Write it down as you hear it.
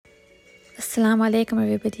Assalamu alaikum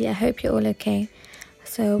everybody, I hope you're all okay.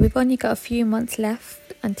 So we've only got a few months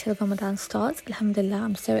left until Ramadan starts. Alhamdulillah,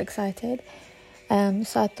 I'm so excited.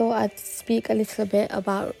 So I thought I'd speak a little bit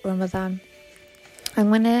about Ramadan. I'm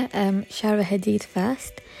going to share a hadith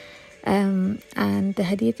first. And the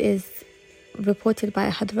hadith is reported by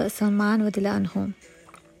Hadrat Salman radiallahu anhu.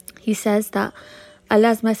 He says that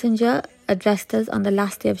Allah's Messenger addressed us on the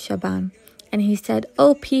last day of Shaban. And he said,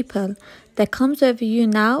 "O people, there comes over you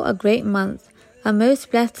now a great month, a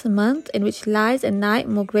most blessed month in which lies a night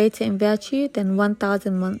more greater in virtue than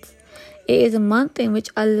 1,000 months. It is a month in which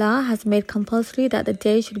Allah has made compulsory that the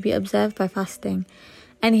day should be observed by fasting,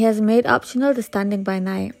 and He has made optional the standing by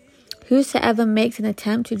night. Whosoever makes an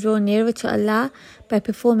attempt to draw nearer to Allah by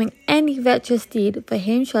performing any virtuous deed, for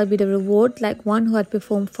him shall be the reward like one who had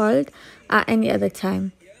performed fard at any other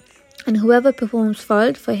time. And whoever performs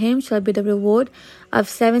fard, for him shall be the reward of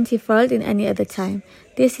 70 fard in any other time.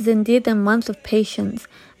 This is indeed the month of patience,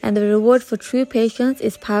 and the reward for true patience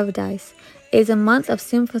is paradise. It is a month of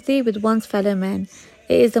sympathy with one's fellow men.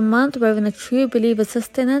 It is a month wherein a true believer's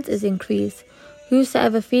sustenance is increased.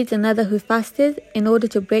 Whosoever feeds another who fasted, in order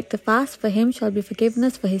to break the fast, for him shall be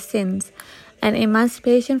forgiveness for his sins, and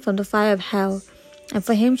emancipation from the fire of hell. And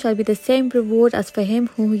for him shall be the same reward as for him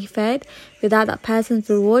whom he fed, without that person's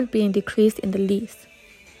reward being decreased in the least."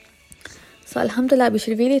 So Alhamdulillah, we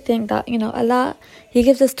should really think that, Allah, He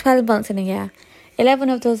gives us 12 months in a year. 11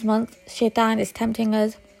 of those months, Shaitan is tempting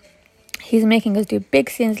us. He's making us do big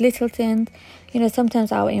sins, little sins.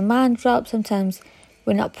 Sometimes our iman drops, sometimes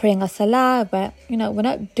we're not praying our salah, but, we're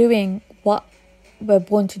not doing what we're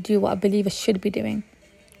born to do, what a believer should be doing.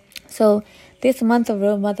 So this month of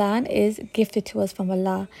Ramadan is gifted to us from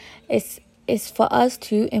Allah. It's for us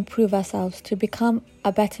to improve ourselves, to become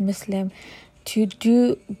a better Muslim, to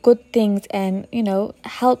do good things and,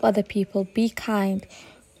 help other people, be kind,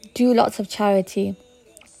 do lots of charity,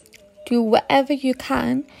 do whatever you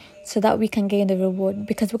can so that we can gain the reward,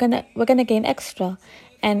 because we're gonna gain extra,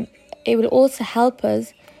 and it will also help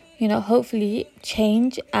us, hopefully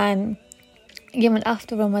change, and even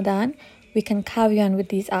after Ramadan we can carry on with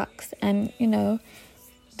these acts. And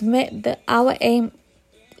our aim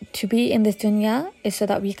to be in this dunya is so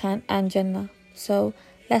that we can earn Jannah. So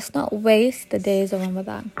let's not waste the days of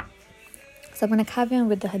Ramadan. So I'm going to carry on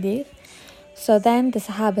with the hadith. So then the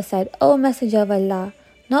Sahaba said, "O Messenger of Allah,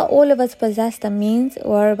 not all of us possess the means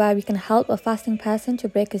whereby we can help a fasting person to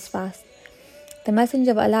break his fast." The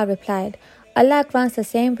Messenger of Allah replied, "Allah grants the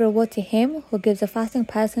same reward to him who gives a fasting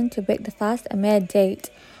person to break the fast a mere date,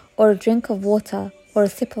 or a drink of water, or a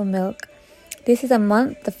sip of milk. This is a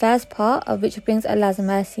month, the first part of which brings Allah's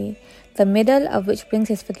mercy, the middle of which brings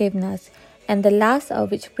His forgiveness, and the last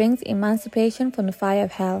of which brings emancipation from the fire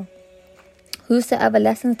of hell. Whosoever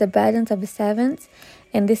lessens the burdens of his servants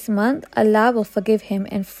in this month, Allah will forgive him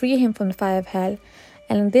and free him from the fire of hell.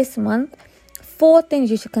 And in this month, 4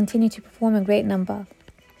 things you should continue to perform in great number,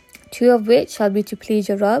 2 of which shall be to please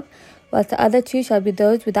your Rabb, whilst the other 2 shall be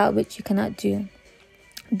those without which you cannot do.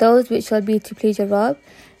 Those which shall be to please your Rabb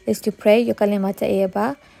is to pray your kalima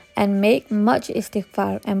tayyibah and make much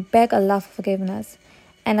istighfar and beg Allah for forgiveness.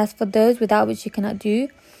 And as for those without which you cannot do,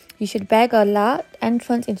 you should beg Allah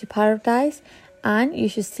entrance into paradise, and you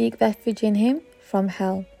should seek refuge in Him from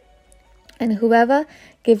hell. And whoever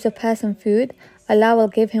gives a person food, Allah will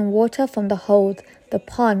give him water from the hold, the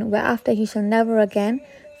pond, whereafter he shall never again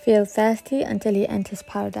feel thirsty until he enters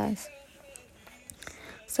paradise."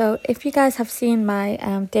 So if you guys have seen my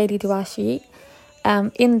daily dua sheet,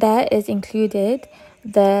 in there is included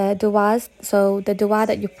the duas. So the dua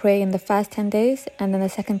that you pray in the first 10 days, and then the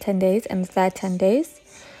second 10 days, and the third 10 days,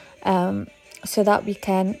 so that we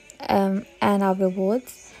can earn our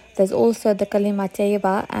rewards. There's also the kalima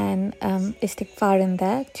tayyibah and istighfar in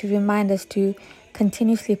there to remind us to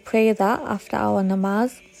continuously pray that after our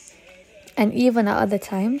namaz and even at other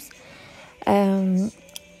times.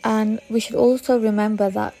 And we should also remember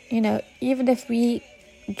that, even if we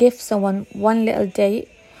give someone one little date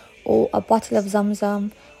or a bottle of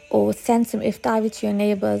Zamzam or send some iftari to your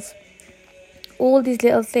neighbours, all these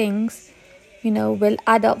little things, will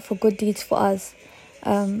add up for good deeds for us.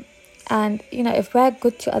 And, if we're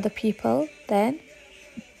good to other people, then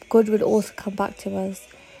good will also come back to us.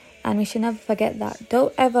 And we should never forget that.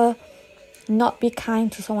 Don't ever not be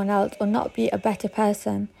kind to someone else or not be a better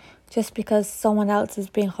person just because someone else is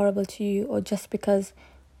being horrible to you, or just because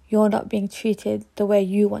you're not being treated the way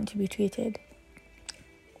you want to be treated.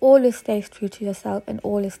 Always stay true to yourself and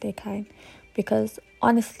always stay kind, because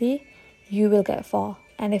honestly, you will get far.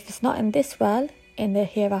 And if it's not in this world, in the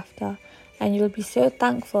hereafter, and you'll be so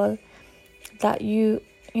thankful that you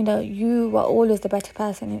were always the better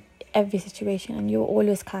person every situation, and you're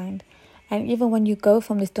always kind. And even when you go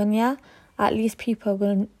from this dunya, at least people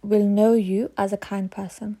will know you as a kind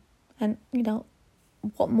person. And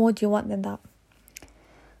what more do you want than that?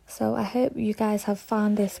 So I hope you guys have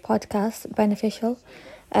found this podcast beneficial.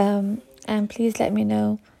 And please let me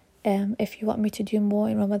know if you want me to do more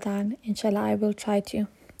in Ramadan. Inshallah, I will try to.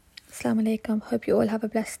 Assalamu alaikum. Hope you all have a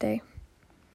blessed day.